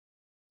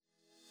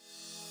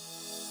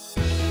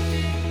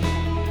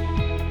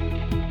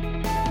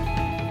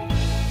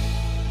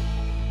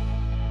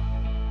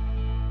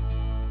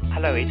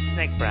Hello, it's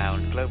Nick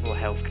Brown, Global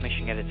Health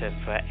Commissioning Editor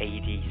for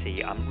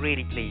ADC. I'm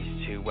really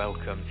pleased to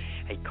welcome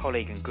a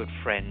colleague and good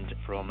friend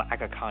from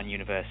Aga Khan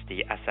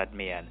University, Asad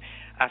Mian.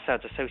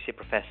 Asad's Associate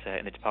Professor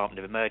in the Department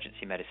of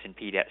Emergency Medicine,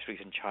 Pediatrics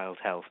and Child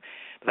Health.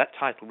 But that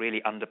title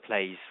really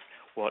underplays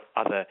what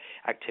other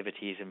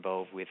activities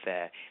involved with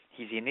there.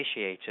 He's the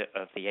initiator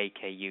of the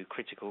AKU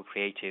Critical,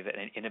 Creative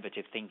and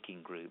Innovative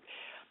Thinking Group.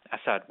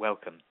 Asad,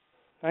 welcome.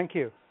 Thank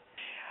you.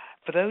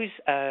 For those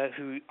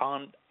who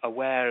aren't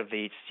aware of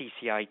the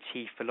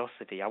CCIT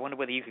philosophy, I wonder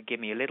whether you could give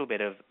me a little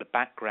bit of the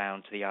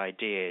background to the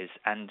ideas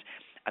and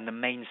the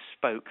main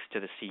spokes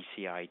to the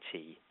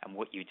CCIT and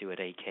what you do at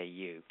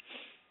AKU.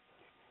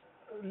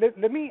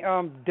 Let me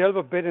delve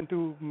a bit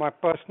into my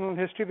personal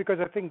history because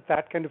I think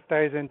that kind of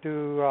ties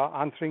into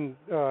answering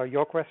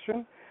your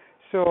question.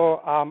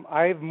 So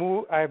I've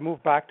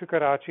moved back to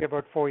Karachi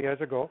about 4 years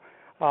ago.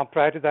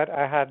 Prior to that,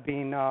 I had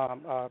been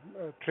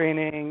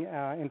training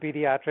in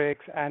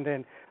pediatrics, and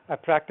then I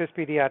practiced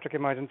pediatric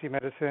emergency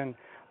medicine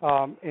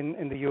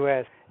in the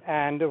U.S.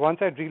 And once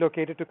I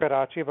relocated to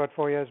Karachi about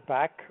 4 years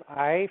back,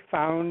 I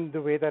found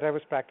the way that I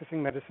was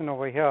practicing medicine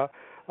over here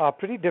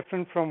pretty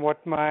different from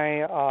what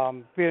my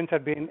parents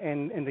had been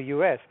in the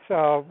U.S.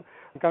 So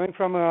coming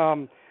from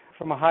a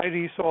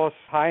high-resource,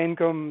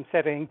 high-income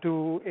setting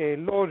to a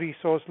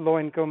low-resource,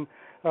 low-income,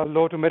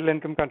 low to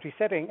middle-income country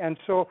setting. And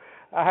so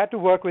I had to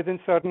work within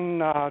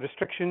certain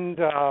restrictions,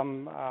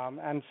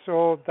 and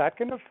so that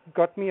kind of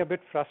got me a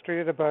bit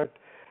frustrated about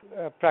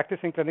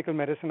practicing clinical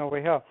medicine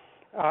over here.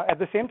 At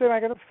the same time,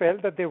 I kind of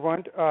felt that there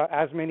weren't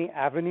as many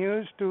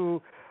avenues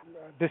to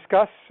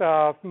discuss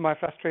my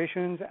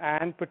frustrations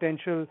and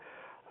potential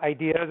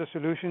ideas or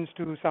solutions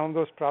to some of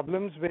those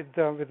problems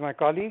with my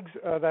colleagues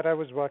that I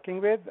was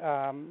working with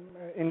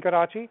in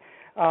Karachi.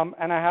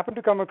 And I happened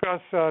to come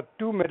across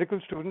two medical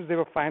students. They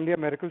were final year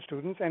medical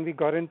students, and we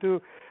got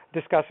into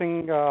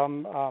discussing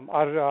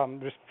our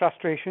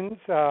frustrations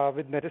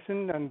with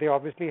medicine, and they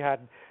obviously had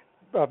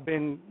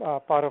been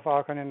part of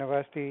Aga Khan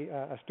University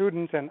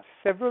students, and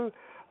several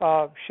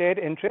shared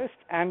interests,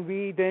 and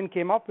we then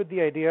came up with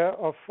the idea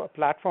of a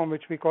platform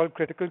which we call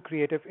Critical,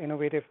 Creative,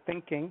 Innovative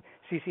Thinking,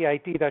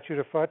 CCIT, that you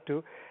referred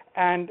to.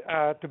 And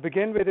to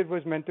begin with, it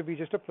was meant to be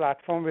just a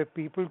platform where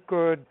people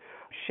could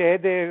share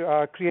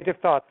their creative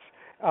thoughts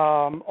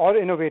or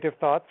innovative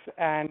thoughts,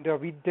 and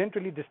we didn't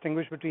really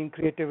distinguish between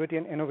creativity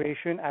and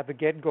innovation at the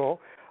get-go.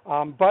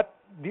 But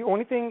the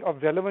only thing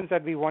of relevance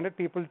that we wanted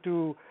people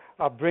to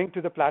bring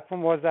to the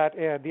platform was that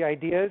the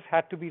ideas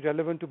had to be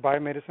relevant to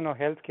biomedicine or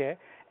healthcare,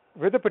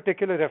 with a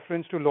particular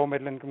reference to low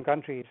middle income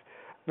countries.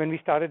 When we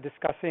started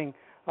discussing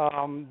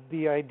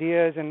the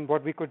ideas and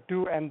what we could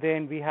do, and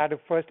then we had a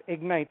first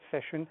Ignite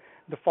session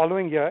the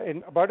following year,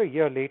 in about a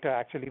year later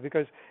actually,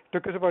 because it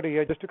took us about a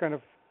year just to kind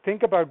of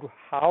think about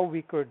how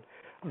we could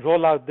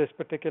roll out this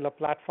particular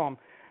platform.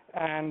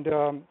 And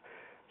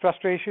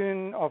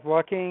frustration of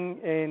working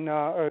in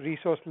a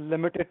resource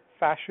limited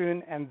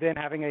fashion and then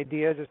having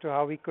ideas as to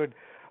how we could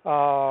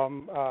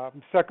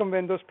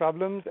circumvent those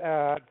problems,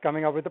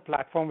 coming up with a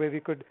platform where we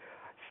could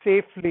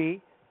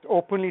safely,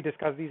 openly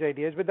discuss these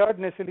ideas without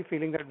necessarily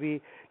feeling that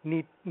we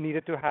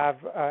needed to have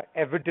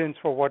evidence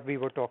for what we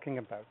were talking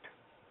about.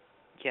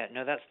 Yeah,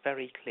 no, that's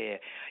very clear.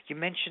 You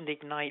mentioned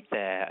Ignite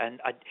there,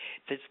 and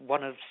there's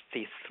one of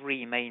the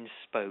three main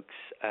spokes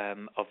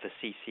of the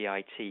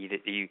CCIT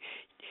that you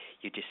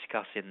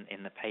discuss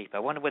in the paper. I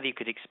wonder whether you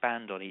could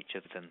expand on each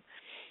of them.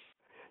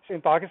 So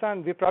in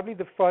Pakistan, we're probably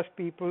the first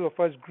people or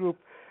first group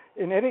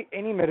in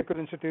any medical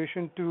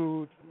institution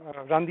to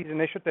run these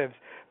initiatives,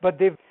 but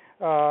they've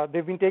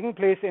been taking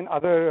place in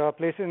other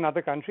places in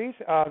other countries.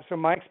 So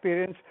my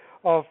experience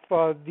of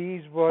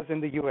these was in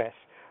the U.S.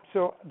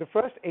 So the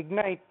first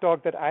Ignite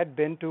talk that I had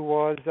been to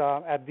was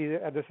at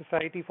the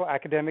Society for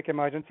Academic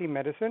Emergency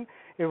Medicine.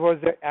 It was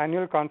the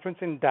annual conference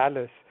in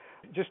Dallas.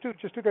 Just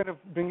to kind of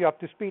bring you up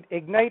to speed,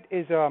 Ignite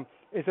is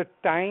a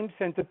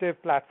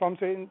time-sensitive platform.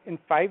 So in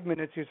 5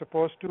 minutes, you're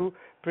supposed to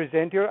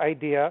present your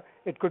idea.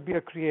 It could be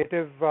a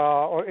creative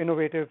or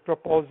innovative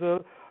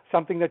proposal,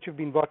 something that you've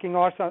been working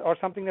on, or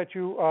something that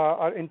you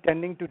are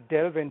intending to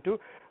delve into.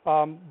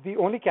 The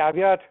only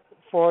caveat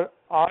for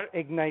our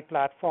Ignite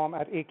platform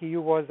at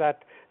AKU was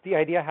that the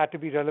idea had to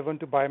be relevant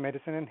to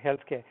biomedicine and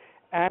healthcare,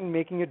 and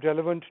making it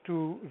relevant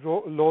to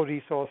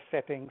low-resource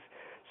settings.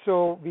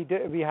 So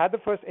we had the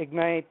first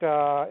Ignite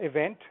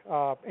event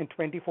in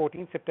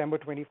 2014, September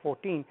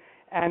 2014,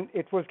 and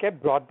it was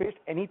kept broad-based,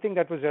 anything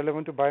that was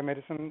relevant to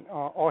biomedicine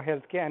or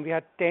healthcare, and we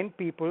had 10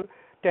 people,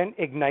 10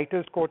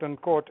 igniters,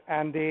 quote-unquote,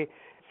 and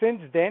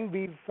since then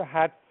we've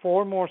had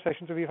 4 more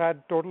sessions, so we've had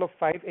a total of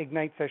 5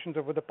 Ignite sessions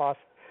over the past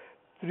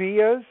 3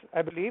 years,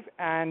 I believe,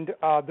 and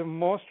the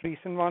most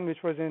recent one,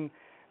 which was in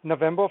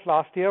November of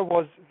last year,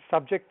 was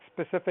subject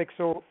specific.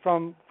 So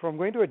from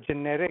going to a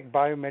generic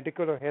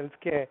biomedical or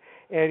healthcare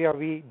area,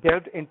 we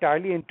delved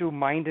entirely into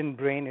mind and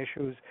brain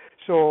issues.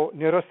 So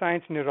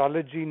neuroscience,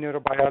 neurology,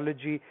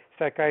 neurobiology,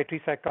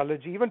 psychiatry,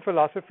 psychology, even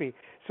philosophy.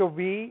 So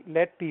we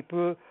let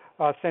people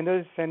send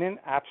in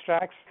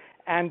abstracts,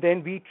 and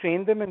then we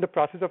train them in the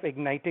process of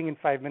igniting in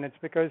 5 minutes,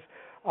 because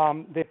There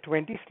are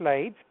 20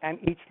 slides, and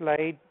each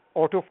slide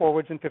auto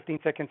forwards in 15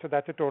 seconds. So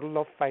that's a total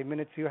of 5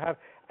 minutes. You have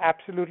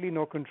absolutely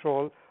no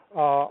control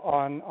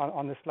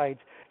on the slides.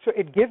 So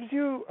it gives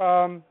you,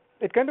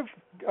 it kind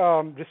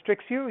of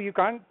restricts you. You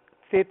can't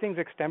say things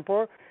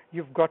extempore.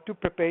 You've got to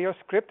prepare your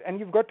script, and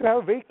you've got to have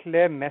a very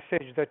clear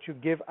message that you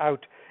give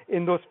out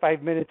in those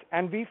 5 minutes.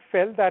 And we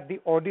felt that the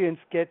audience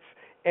gets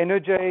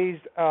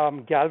energized,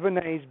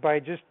 galvanized by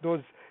just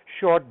those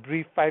short,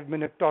 brief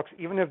 5-minute talks,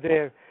 even if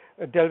they're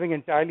delving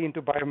entirely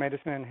into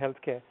biomedicine and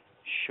healthcare.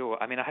 Sure.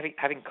 I mean,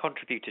 having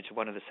contributed to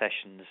one of the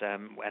sessions,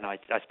 when I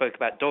spoke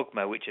about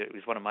dogma, which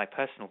was one of my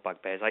personal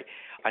bugbears,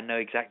 I know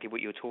exactly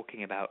what you're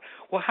talking about.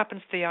 What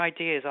happens to the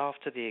ideas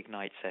after the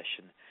Ignite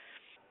session?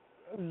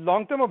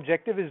 Long-term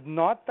objective is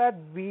not that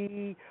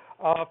we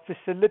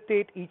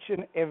facilitate each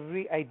and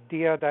every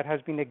idea that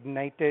has been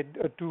ignited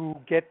to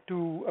get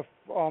to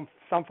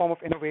some form of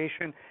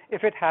innovation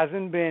if it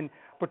hasn't been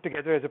put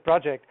together as a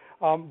project.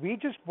 We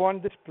just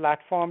want this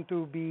platform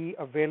to be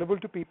available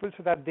to people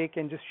so that they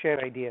can just share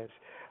ideas.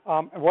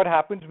 What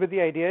happens with the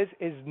ideas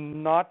is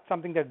not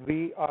something that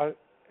we are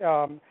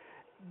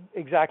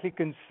exactly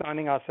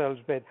concerning ourselves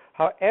with.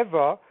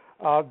 However,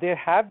 there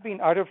have been,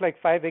 out of like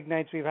 5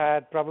 Ignites, we've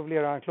had probably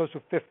around close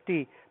to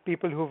 50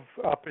 people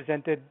who've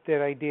presented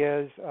their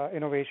ideas,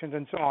 innovations,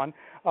 and so on.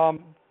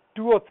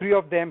 2 or 3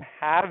 of them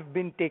have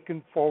been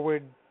taken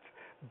forward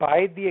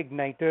by the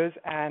Igniters,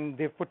 and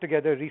they've put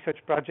together research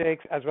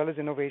projects as well as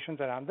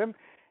innovations around them.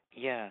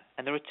 Yeah,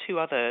 and there are 2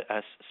 other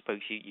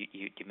spokes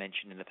you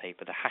mentioned in the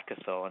paper, the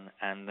hackathon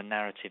and the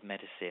narrative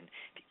medicine.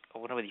 I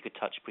wonder whether you could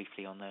touch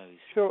briefly on those.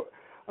 So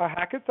a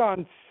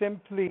hackathon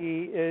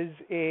simply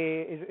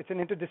it's an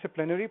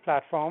interdisciplinary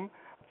platform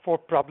for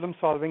problem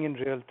solving in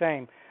real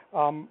time.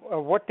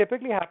 What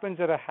typically happens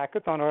at a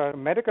hackathon, or a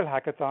medical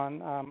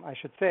hackathon, I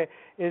should say,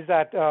 is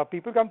that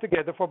people come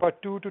together for about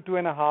 2 to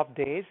 2.5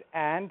 days,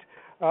 and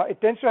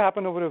it tends to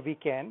happen over a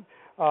weekend,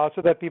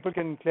 so that people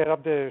can clear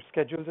up their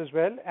schedules as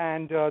well.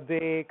 And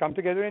they come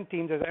together in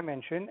teams, as I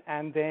mentioned,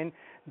 and then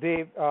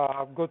they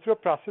go through a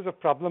process of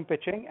problem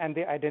pitching, and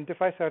they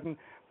identify certain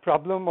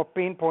problem or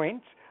pain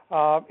points.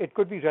 It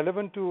could be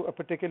relevant to a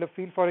particular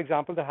field. For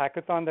example, the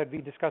hackathon that we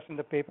discussed in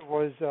the paper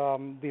was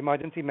the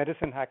emergency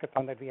medicine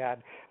hackathon that we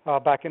had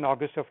back in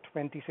August of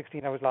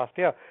 2016. That was last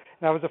year. And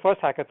that was the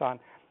first hackathon.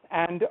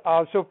 And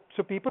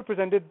so people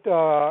presented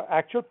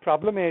actual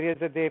problem areas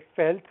that they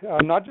felt,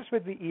 not just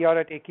with the ER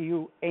at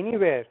AKU,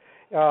 anywhere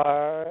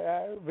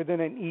within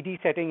an ED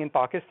setting in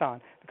Pakistan,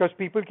 because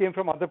people came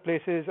from other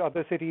places,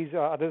 other cities,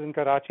 other than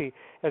Karachi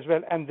as well.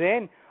 And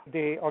then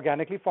they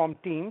organically formed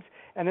teams,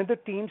 and then the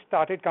teams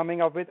started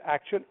coming up with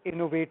actual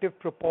innovative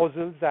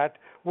proposals that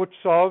would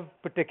solve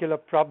particular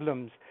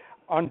problems.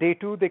 On day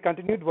 2, they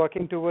continued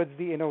working towards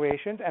the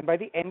innovations, and by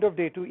the end of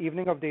day 2,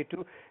 evening of day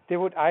 2, they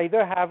would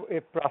either have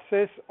a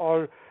process,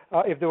 or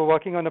if they were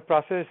working on a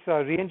process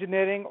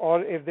re-engineering,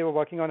 or if they were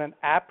working on an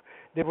app,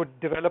 they would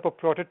develop a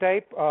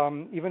prototype,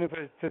 even if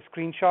it's a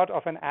screenshot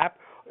of an app.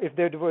 If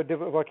they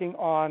were working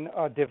on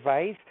a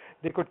device,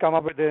 they could come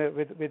up with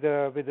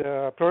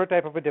a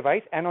prototype of a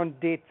device. And on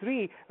day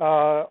 3,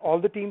 all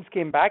the teams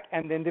came back,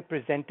 and then they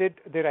presented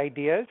their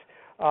ideas,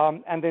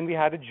 and then we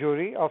had a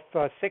jury of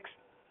 6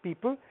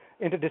 people,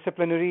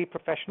 interdisciplinary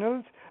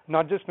professionals,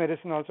 not just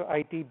medicine, also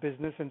IT,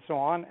 business, and so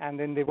on, and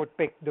then they would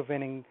pick the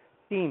winning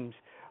teams.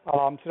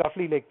 So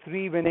roughly like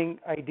 3 winning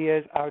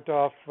ideas out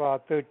of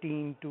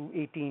 13 to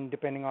 18,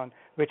 depending on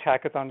which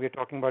hackathon we're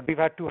talking about. We've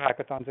had 2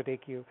 hackathons at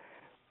AQ.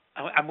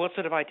 And what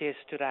sort of ideas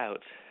stood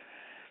out?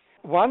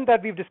 One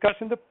that we've discussed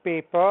in the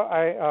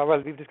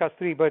paper, we've discussed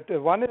 3, but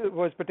one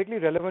was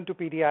particularly relevant to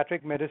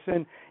pediatric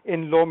medicine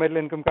in low middle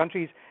income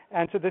countries,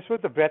 and so this was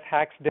the Breath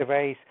Hacks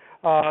device.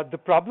 The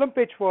problem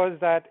pitch was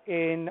that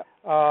in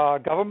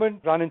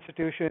government-run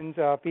institutions,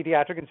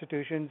 pediatric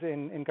institutions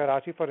in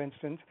Karachi, for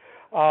instance,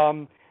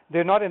 there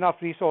are not enough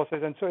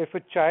resources, and so if a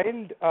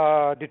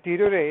child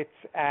deteriorates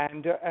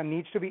and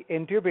needs to be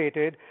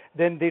intubated,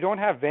 then they don't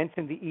have vents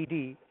in the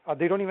ED.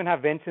 They don't even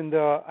have vents in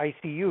the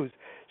ICUs.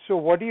 So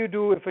what do you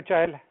do if a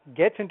child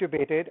gets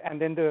intubated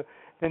and then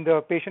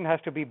the patient has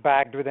to be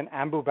bagged with an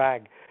ambu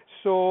bag?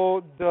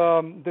 So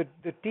the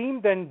team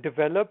then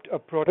developed a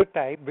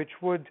prototype which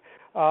would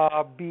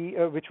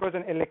which was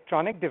an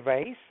electronic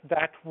device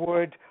that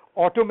would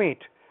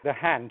automate the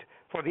hand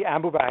for the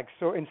ambu bag.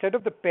 So instead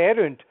of the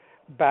parent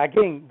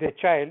bagging their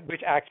child,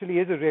 which actually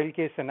is a real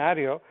case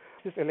scenario,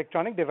 this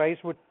electronic device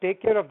would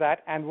take care of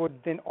that and would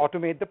then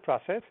automate the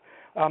process.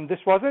 This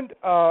wasn't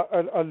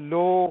a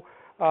low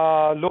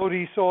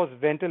resource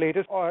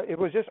ventilators, or it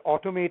was just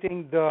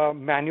automating the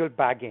manual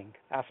bagging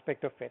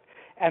aspect of it.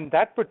 And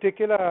that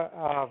particular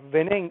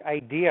winning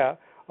idea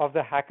of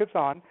the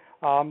hackathon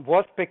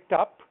was picked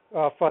up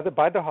further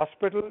by the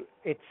hospital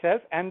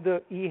itself and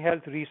the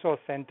eHealth Resource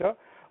Center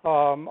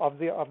of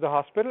the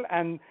hospital,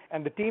 and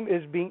the team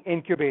is being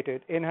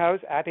incubated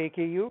in-house at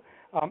AKU.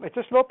 It's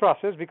a slow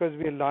process because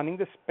we are learning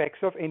the specs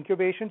of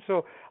incubation.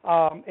 So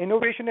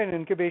innovation and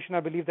incubation,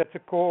 I believe that's a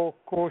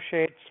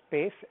co-shared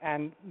space,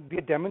 and we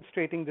are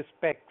demonstrating the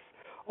specs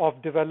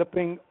of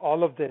developing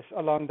all of this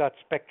along that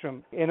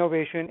spectrum: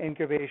 innovation,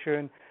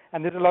 incubation,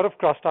 and there's a lot of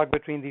crosstalk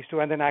between these two,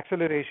 and then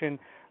acceleration.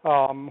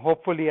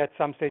 Hopefully, at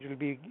some stage, we'll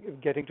be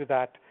getting to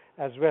that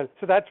as well.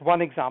 So that's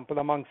one example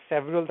among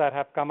several that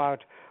have come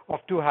out of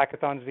two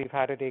hackathons we've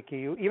had at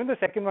AKU. Even the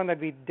second one that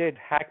we did,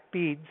 Hack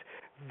Peds,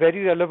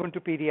 very relevant to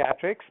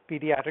pediatrics,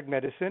 pediatric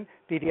medicine,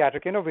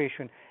 pediatric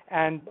innovation.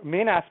 And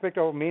main aspect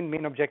or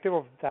main objective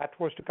of that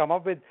was to come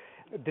up with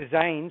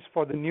designs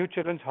for the new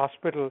children's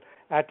hospital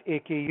at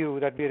AKU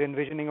that we're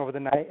envisioning over the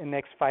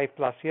next 5+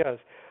 years.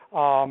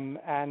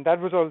 And that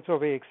was also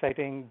very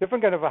exciting,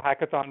 different kind of a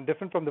hackathon,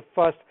 different from the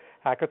first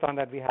hackathon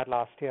that we had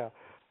last year.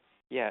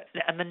 Yeah,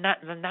 and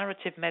the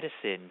narrative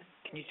medicine,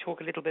 can you talk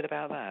a little bit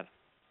about that?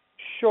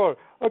 Sure.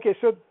 Okay,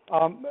 so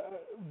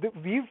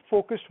we've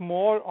focused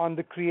more on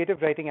the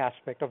creative writing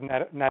aspect of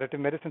narrative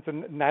medicine. So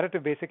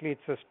narrative, basically,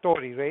 it's a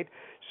story, right?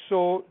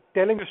 So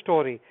telling a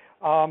story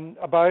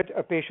about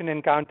a patient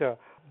encounter,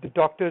 the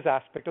doctor's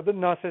aspect or the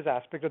nurse's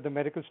aspect or the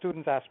medical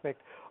student's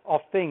aspect of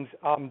things,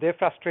 their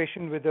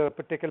frustration with a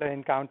particular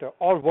encounter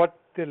or what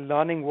the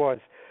learning was.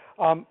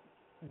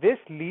 This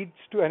leads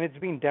to, and it's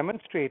been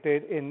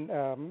demonstrated in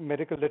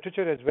medical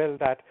literature as well,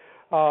 that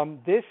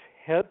this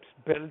helps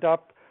build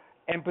up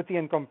empathy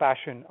and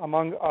compassion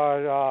among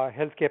our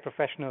healthcare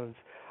professionals.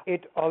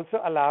 It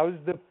also allows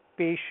the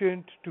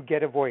patient to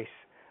get a voice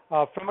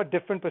from a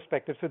different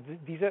perspective. So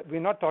we're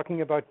not talking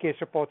about case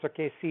reports or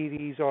case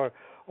series or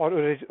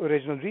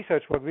original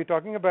research work. We're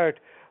talking about,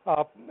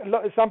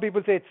 some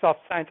people say it's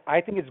soft science.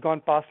 I think it's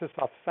gone past the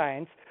soft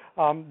science.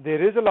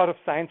 There is a lot of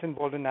science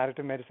involved in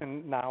narrative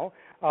medicine now,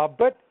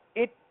 but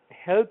it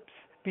helps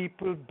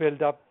people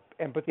build up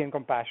empathy and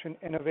compassion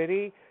in a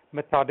very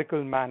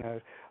methodical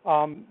manner.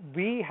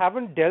 We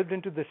haven't delved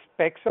into the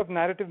specs of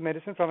narrative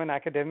medicine from an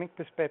academic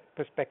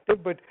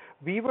perspective, but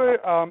we were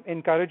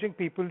encouraging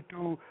people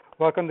to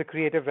work on the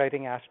creative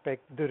writing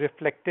aspect, the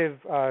reflective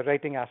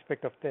writing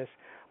aspect of this.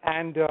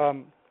 And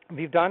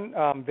we've done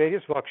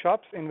various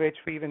workshops in which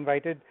we've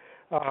invited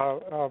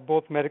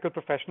both medical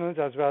professionals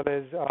as well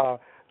as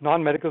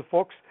non-medical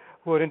folks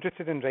who are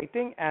interested in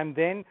writing, and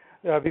then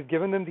we've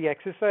given them the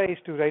exercise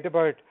to write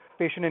about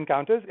patient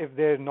encounters. If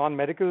they're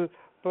non-medical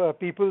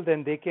people,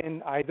 then they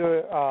can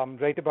either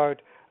write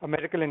about a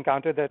medical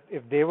encounter that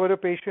if they were a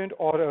patient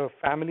or a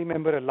family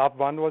member, a loved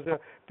one was a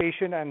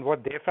patient, and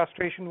what their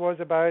frustration was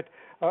about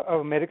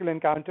a medical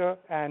encounter,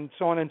 and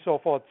so on and so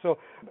forth. So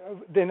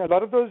then a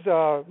lot of those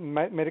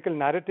medical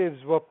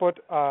narratives were put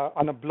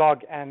on a blog,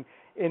 and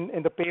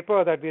in the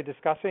paper that we're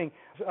discussing,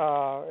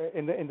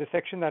 in the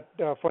section that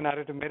for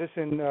narrative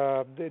medicine,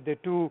 the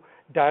two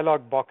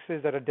dialogue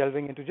boxes that are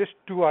delving into just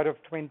 2 out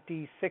of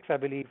 26, I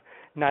believe,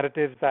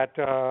 narratives that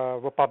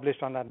were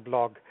published on that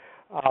blog.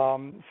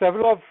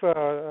 Several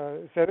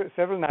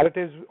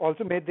narratives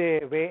also made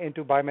their way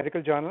into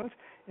biomedical journals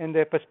in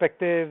their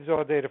perspectives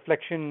or their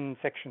reflection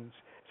sections.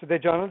 So they're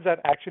journals that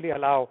actually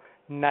allow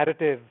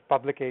narrative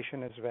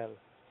publication as well.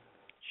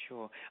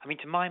 Sure. I mean,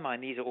 to my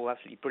mind, these are all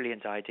absolutely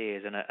brilliant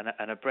ideas and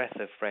a breath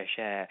of fresh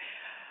air.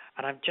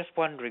 And I'm just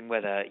wondering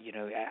whether,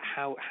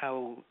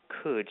 how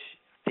could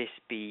this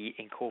be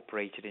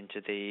incorporated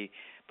into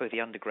both the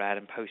undergrad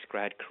and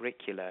postgrad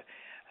curricula?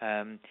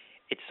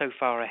 It's so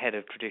far ahead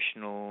of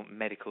traditional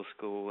medical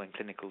school and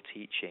clinical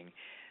teaching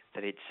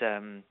that it's,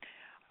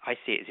 I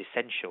see it as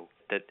essential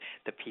that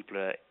people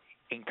are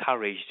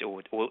encouraged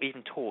or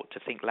even taught to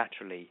think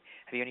laterally.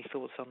 Have you any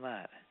thoughts on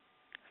that?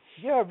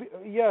 Yeah.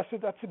 So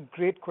that's a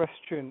great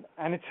question,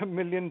 and it's $1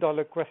 million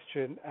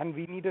question, and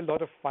we need a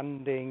lot of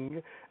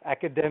funding,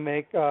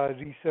 academic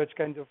research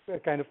kind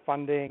of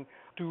funding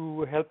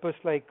to help us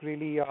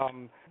really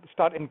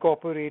start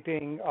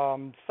incorporating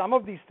some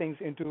of these things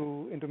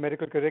into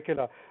medical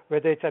curricula,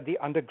 whether it's at the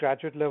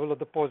undergraduate level or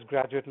the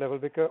postgraduate level,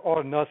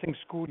 or nursing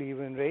school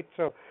even, right?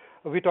 So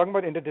we're talking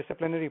about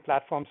interdisciplinary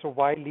platforms. So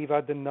why leave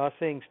out the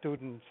nursing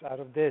students out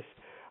of this?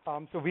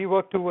 So we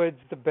work towards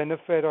the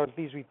benefit, or at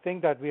least we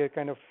think that we are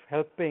kind of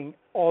helping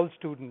all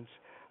students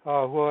who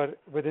are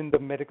within the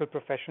medical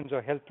professions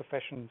or health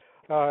professions.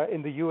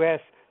 In the U.S.,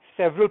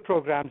 several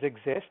programs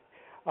exist,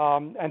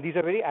 and these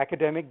are very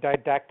academic,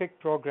 didactic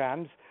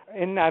programs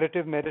in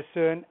narrative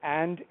medicine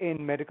and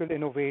in medical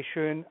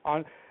innovation,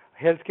 on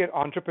healthcare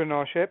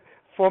entrepreneurship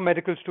for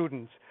medical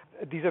students.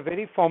 These are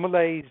very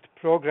formalized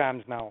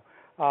programs now.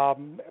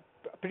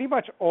 Pretty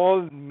much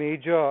all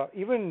major,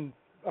 even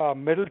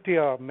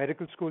middle-tier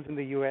medical schools in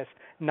the U.S.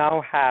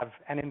 now have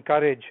and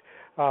encourage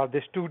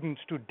the students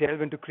to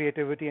delve into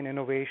creativity and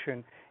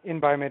innovation in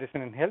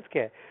biomedicine and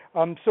healthcare.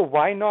 So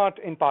why not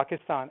in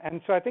Pakistan? And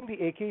so I think the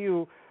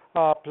AKU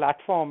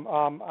platform,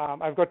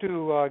 I've got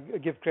to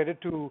give credit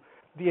to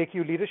the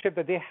AKU leadership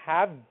that they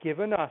have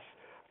given us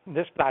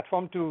this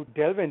platform to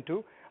delve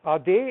into.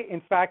 They,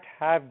 in fact,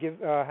 have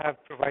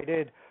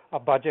provided a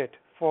budget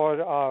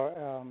for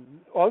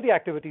all the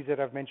activities that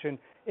I've mentioned: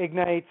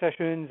 Ignite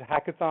sessions,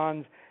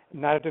 hackathons,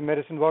 narrative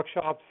medicine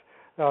workshops,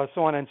 so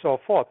on and so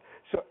forth.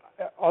 So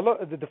all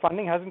of the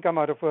funding hasn't come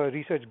out of a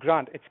research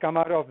grant. It's come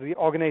out of the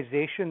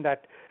organization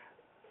that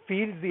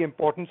feels the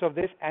importance of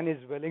this and is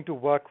willing to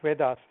work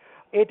with us.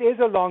 it is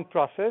a long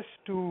process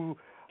to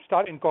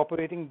start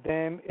incorporating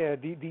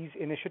these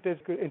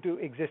initiatives into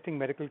existing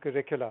medical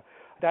curricula.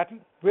 That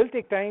will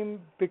take time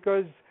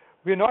because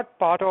we're not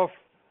part of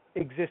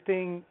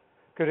existing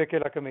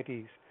curricula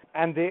committees,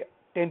 and they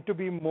tend to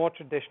be more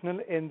traditional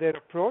in their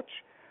approach,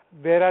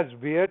 whereas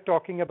we're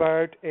talking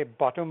about a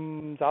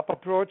bottoms-up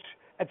approach.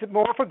 It's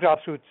more of a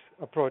grassroots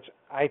approach,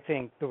 I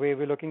think, the way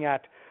we're looking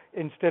at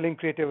instilling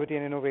creativity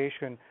and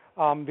innovation.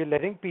 We're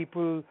letting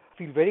people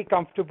feel very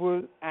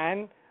comfortable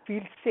and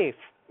feel safe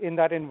in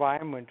that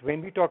environment.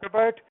 When we talk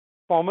about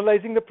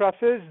formalizing the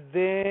process,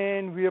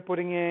 then we are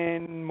putting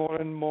in more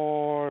and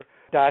more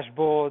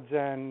dashboards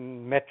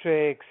and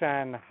metrics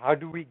and how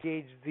do we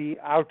gauge the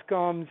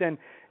outcomes, and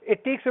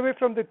it takes away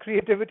from the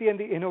creativity and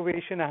the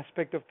innovation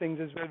aspect of things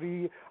as well.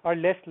 We are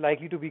less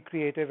likely to be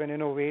creative and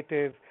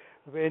innovative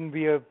when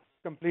we are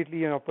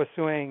completely,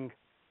 pursuing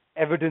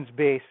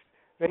evidence-based,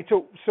 right?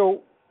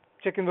 So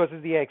chicken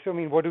versus the egg. So I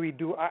mean, what do we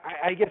do?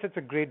 I guess it's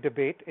a great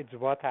debate. It's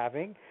worth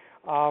having,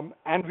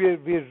 and we're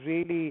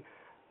really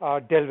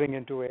delving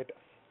into it.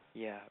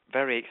 Yeah,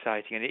 very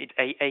exciting. And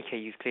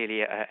AKU is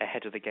clearly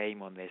ahead of the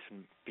game on this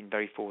and been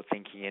very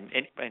forward-thinking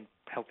in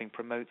helping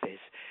promote this.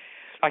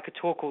 I could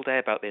talk all day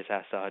about this,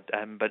 Asad,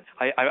 but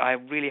I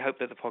really hope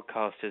that the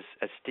podcast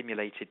has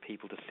stimulated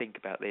people to think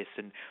about this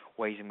and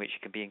ways in which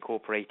it can be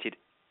incorporated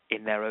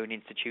in their own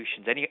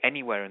institutions,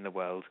 anywhere in the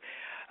world.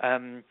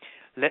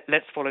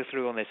 Let's follow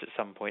through on this at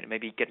some point and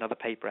maybe get another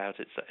paper out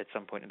at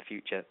some point in the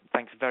future.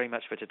 Thanks very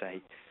much for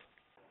today.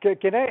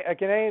 Can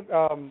I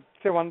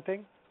say one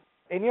thing?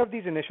 Any of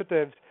these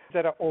initiatives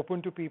that are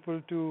open to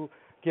people to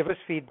give us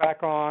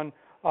feedback on,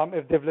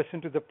 if they've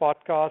listened to the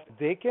podcast,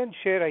 they can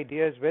share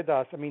ideas with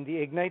us. I mean, the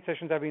Ignite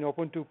sessions have been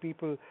open to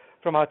people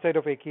from outside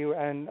of AQ,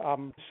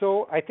 and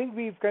so I think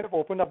we've kind of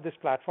opened up this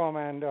platform,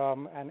 and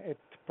it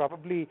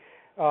probably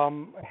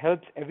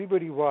helps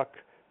everybody work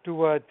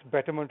towards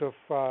betterment of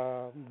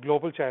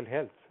global child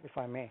health, if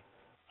I may.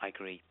 I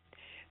agree.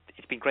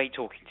 It's been great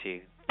talking to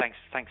you.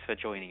 Thanks for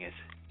joining us.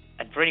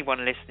 And for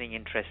anyone listening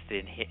interested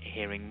in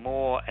hearing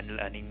more and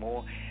learning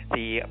more,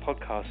 the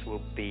podcast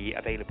will be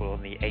available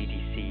on the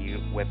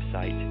ADC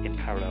website in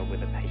parallel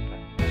with a paper.